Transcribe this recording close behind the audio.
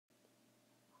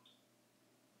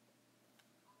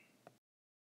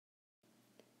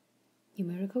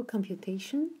Numerical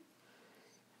computation,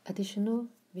 additional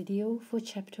video for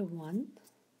chapter 1.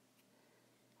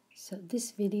 So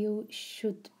this video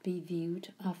should be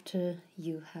viewed after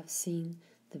you have seen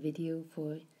the video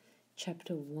for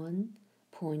chapter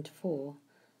 1.4,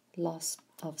 loss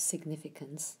of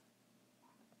significance.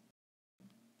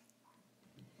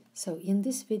 So in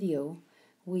this video,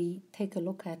 we take a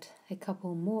look at a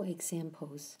couple more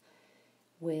examples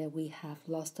where we have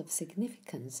loss of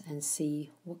significance and see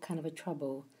what kind of a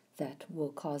trouble that will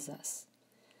cause us.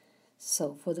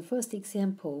 So for the first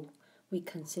example, we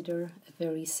consider a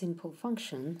very simple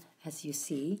function, as you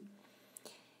see.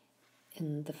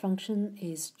 And the function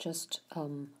is just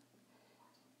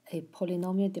a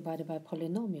polynomial divided by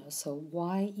polynomial. So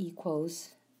y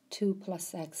equals 2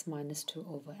 plus x minus 2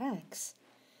 over x.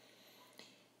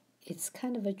 It's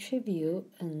kind of a trivial,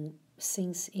 and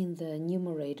since in the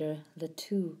numerator the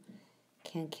 2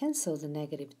 can cancel the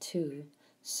negative 2,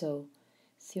 so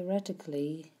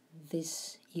theoretically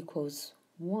this equals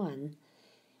 1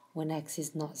 when x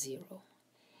is not 0.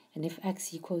 And if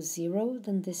x equals 0,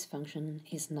 then this function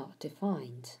is not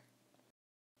defined.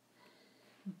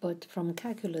 But from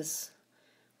calculus,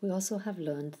 we also have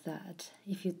learned that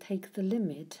if you take the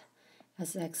limit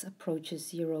as x approaches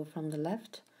 0 from the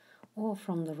left or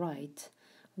from the right,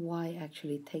 y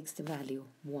actually takes the value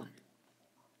 1.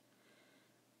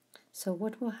 So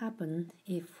what will happen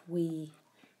if we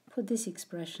put this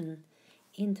expression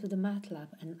into the MATLAB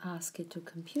and ask it to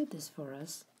compute this for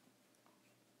us?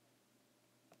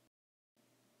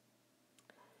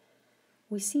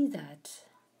 We see that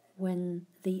when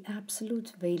the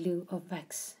absolute value of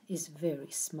x is very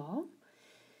small,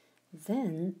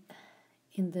 then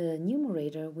in the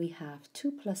numerator we have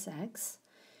 2 plus x,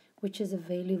 which is a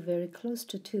value very close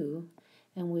to 2,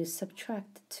 and we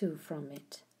subtract 2 from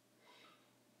it.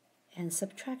 And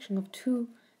subtraction of two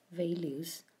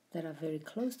values that are very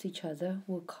close to each other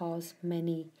will cause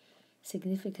many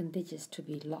significant digits to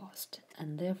be lost,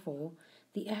 and therefore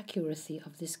the accuracy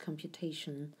of this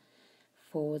computation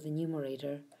for the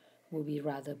numerator will be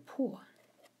rather poor.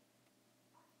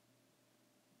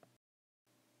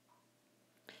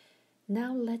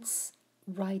 Now let's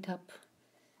write up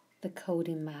the code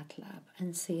in MATLAB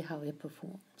and see how it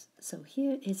performs. So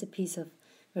here is a piece of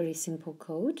very simple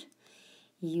code.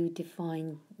 You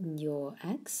define your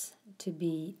x to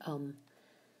be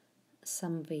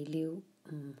some value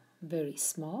very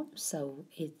small, so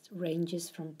it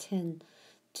ranges from 10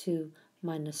 to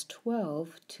minus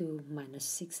 12 to minus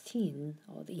 16,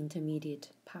 or the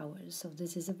intermediate powers. So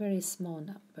this is a very small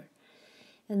number.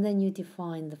 And then you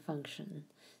define the function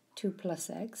 2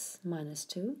 plus x minus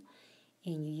 2,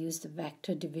 and you use the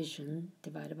vector division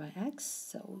divided by x,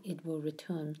 so it will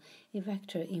return a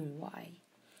vector in y.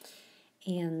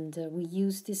 And we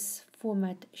use this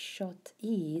format short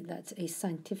e, that's a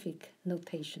scientific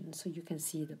notation, so you can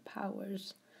see the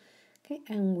powers. Okay,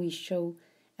 and we show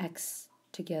x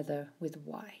together with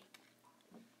y.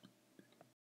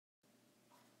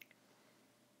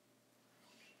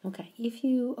 Okay, if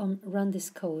you run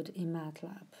this code in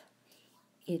MATLAB,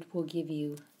 it will give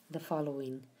you the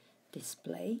following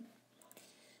display.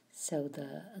 So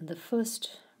the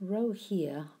first row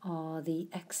here are the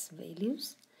x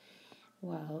values,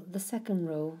 while the second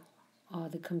row are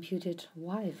the computed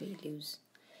y values.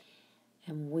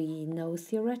 And we know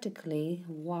theoretically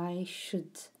y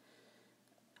should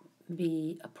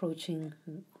be approaching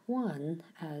 1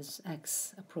 as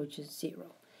x approaches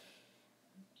 0.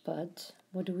 But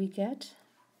what do we get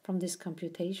from this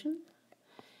computation?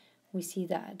 We see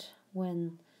that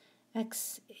when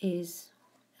x is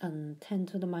 10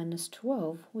 to the minus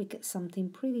 12, we get something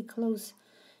pretty close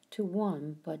to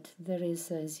 1, but there is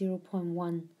a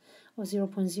 0.1 or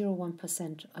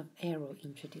 0.01% of error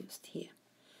introduced here.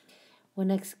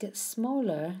 When x gets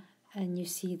smaller and you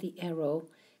see the error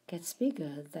gets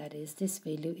bigger, that is, this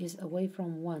value is away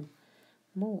from 1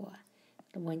 more.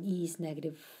 When e is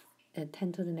negative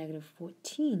 10 to the negative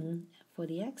 14 for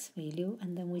the x value,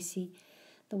 and then we see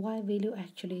the y value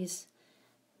actually is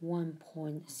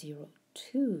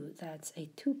 1.02. That's a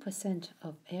 2%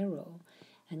 of error.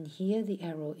 And here the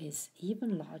error is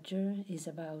even larger, is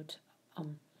about,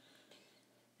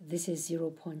 this is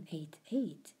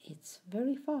 0.88. It's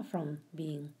very far from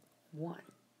being 1.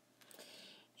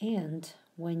 And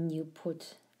when you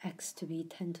put x to be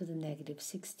 10 to the negative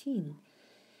 16,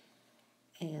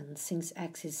 and since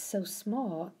x is so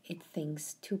small, it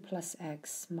thinks 2 plus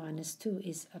x minus 2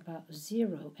 is about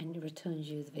 0, and it returns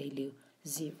you the value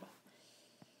 0.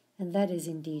 And that is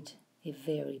indeed a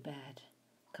very bad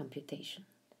computation,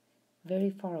 very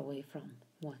far away from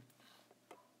 1.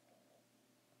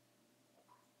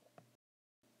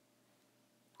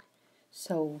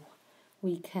 So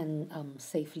we can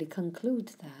safely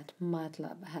conclude that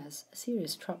MATLAB has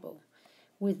serious trouble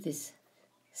with this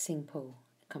simple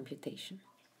computation.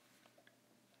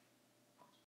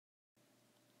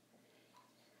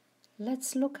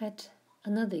 Let's look at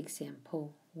another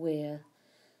example where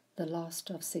the loss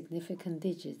of significant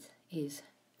digits is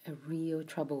a real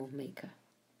troublemaker.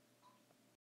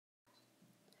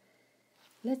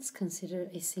 Let's consider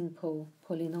a simple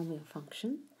polynomial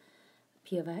function,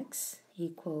 p of x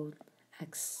equal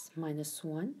x minus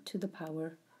 1 to the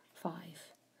power 5.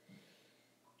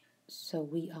 So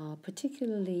we are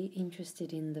particularly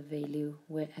interested in the value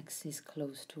where x is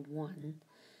close to 1.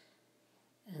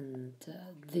 And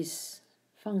this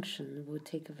function will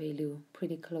take a value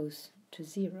pretty close to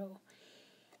 0.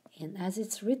 And as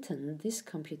it's written, this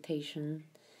computation,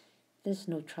 there's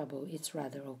no trouble, it's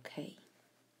rather okay.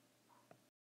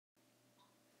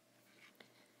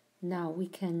 Now we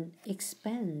can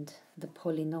expand the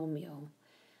polynomial,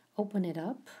 open it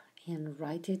up and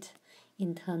write it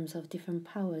in terms of different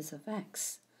powers of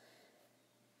x.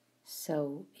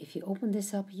 So if you open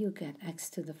this up, you get x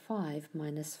to the 5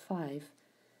 minus 5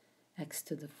 x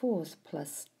to the 4th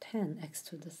plus 10x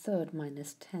to the 3rd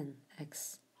minus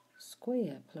 10x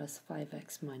squared plus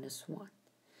 5x minus 1.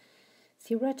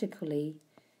 Theoretically,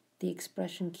 the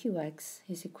expression qx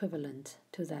is equivalent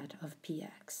to that of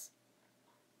px.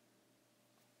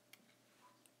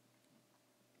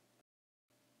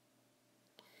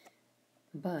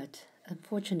 But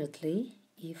unfortunately,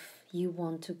 if you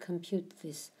want to compute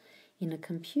this in a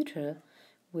computer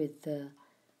with the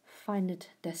finite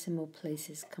decimal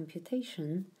places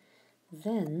computation,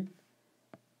 then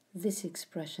this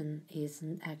expression is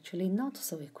actually not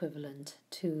so equivalent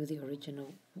to the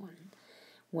original one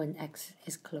when x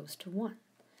is close to 1.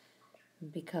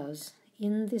 Because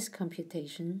in this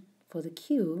computation, for the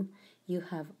q, you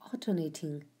have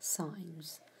alternating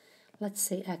signs. Let's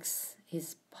say x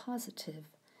is positive,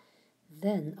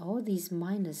 then all these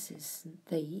minuses,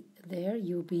 there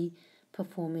you'll be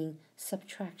performing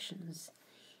subtractions.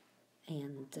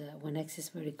 And when x is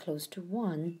very close to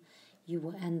 1, you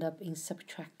will end up in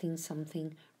subtracting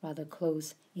something rather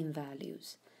close in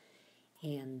values.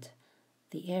 And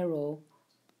the error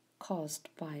caused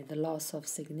by the loss of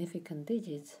significant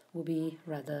digits will be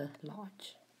rather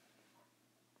large.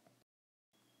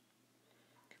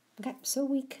 Okay, so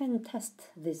we can test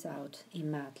this out in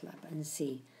MATLAB and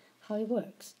see how it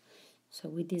works. So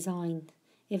we designed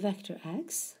a vector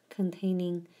x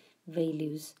containing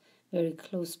values very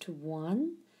close to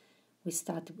 1. We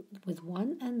start with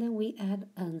 1 and then we add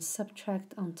and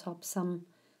subtract on top some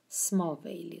small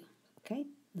value, okay,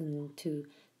 then to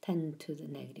 10 to the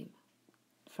negative.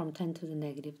 From 10 to the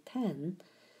negative 10,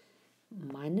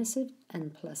 minus it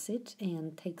and plus it,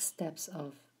 and take steps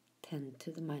of 10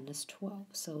 to the minus 12.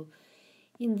 So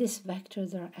in this vector,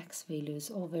 there are x values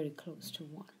all very close to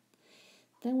 1.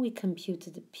 Then we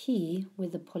computed the p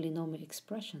with the polynomial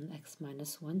expression x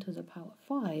minus 1 to the power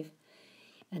 5.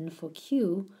 And for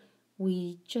q,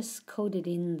 we just coded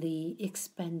in the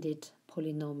expanded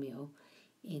polynomial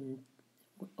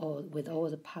with all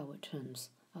the power terms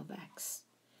of x.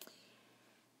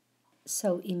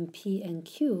 So in p and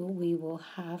q, we will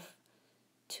have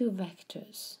two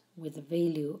vectors with the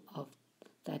value of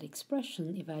that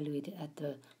expression evaluated at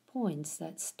the points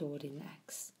that's stored in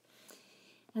x.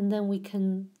 And then we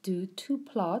can do two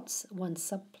plots, one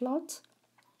subplot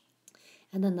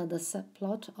and another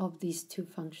subplot of these two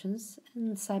functions,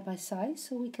 and side by side,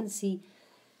 so we can see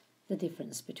the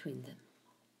difference between them.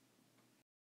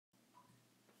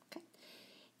 Okay.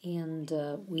 And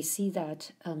we see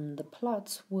that the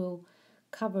plots will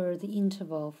cover the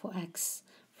interval for x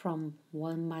from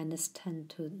 1 minus 10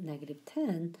 to negative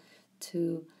 10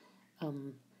 to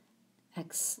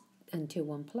x until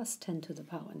 1 plus 10 to the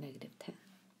power negative 10.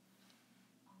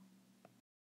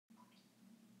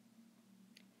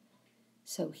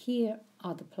 So here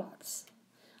are the plots.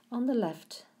 On the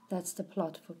left, that's the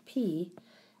plot for p.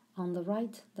 On the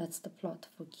right, that's the plot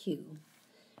for q.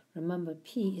 Remember,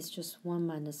 p is just 1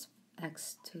 minus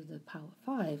x to the power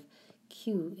 5.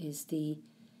 Q is the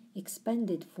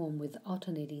expanded form with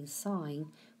alternating sign,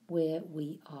 where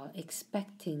we are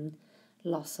expecting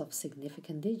loss of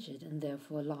significant digit and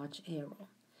therefore large error.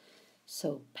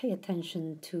 So pay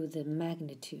attention to the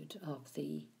magnitude of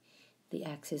the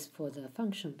axis for the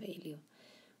function value.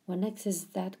 When x is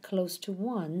that close to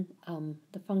 1,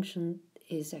 the function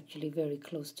is actually very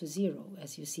close to 0.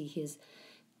 As you see, here's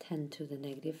 10 to the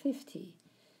negative 50.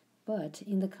 But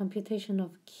in the computation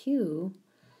of q,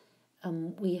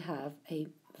 we have a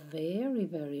very,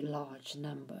 very large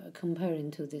number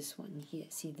comparing to this one here.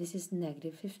 See, this is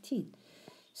negative 15.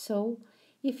 So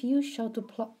If you try to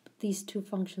plot these two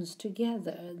functions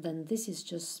together, then this is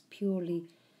just purely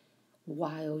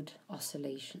wild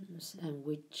oscillations, and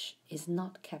which is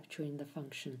not capturing the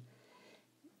function,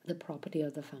 the property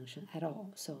of the function at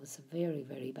all. So it's very,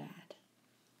 very bad.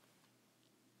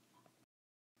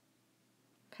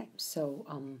 Okay, so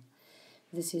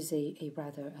this is a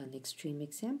rather an extreme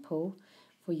example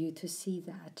for you to see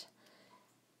that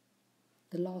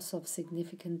the loss of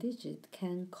significant digit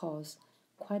can cause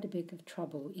quite a bit of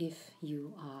trouble if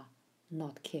you are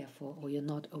not careful or you're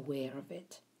not aware of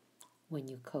it when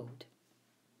you code.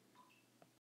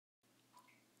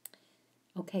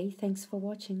 Okay, thanks for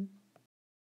watching.